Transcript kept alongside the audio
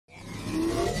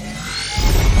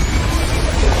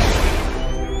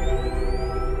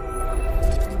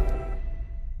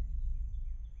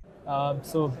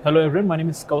Hello everyone, my name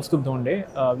is Kaustubh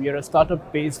Dhonde. We are a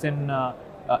startup based in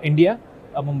India,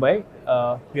 Mumbai.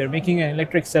 We are making an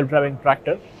electric self-driving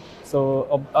tractor.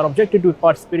 So our objective to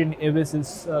participate in EVIS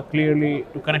is clearly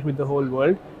to connect with the whole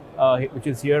world, which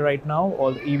is here right now.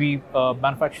 All the EV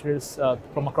manufacturers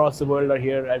from across the world are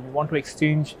here, and we want to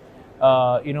exchange,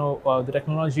 the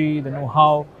technology, the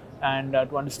know-how, and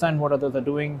to understand what others are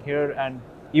doing here, and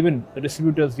even the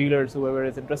distributors, dealers, whoever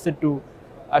is interested to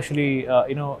actually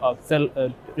sell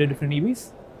different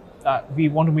EVs. We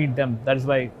want to meet them. That is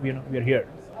why we are here.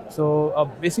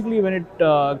 So basically, when it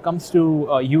comes to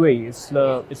UAE,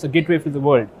 it's a gateway to the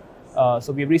world.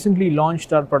 So we have recently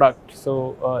launched our product.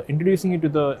 So introducing it to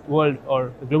the world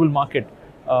or the global market,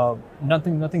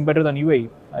 nothing better than UAE,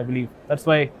 I believe. That's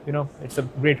why it's a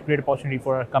great opportunity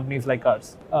for companies like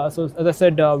ours. So as I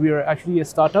said, we are actually a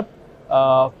startup.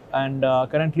 And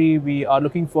currently we are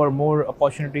looking for more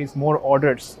opportunities, more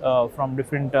orders from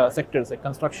different sectors like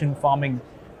construction, farming,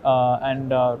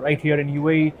 and right here in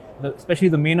UAE, especially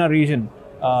the MENA region,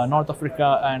 North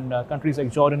Africa, and countries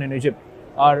like Jordan and Egypt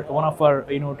are one of our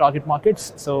target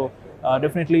markets. So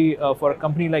definitely for a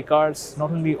company like ours,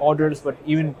 not only orders but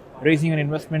even raising an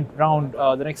investment round,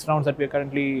 the next rounds that we are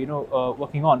currently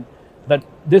working on, that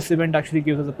this event actually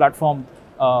gives us a platform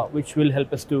which will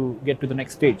help us to get to the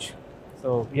next stage.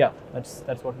 So yeah, that's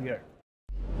what we are.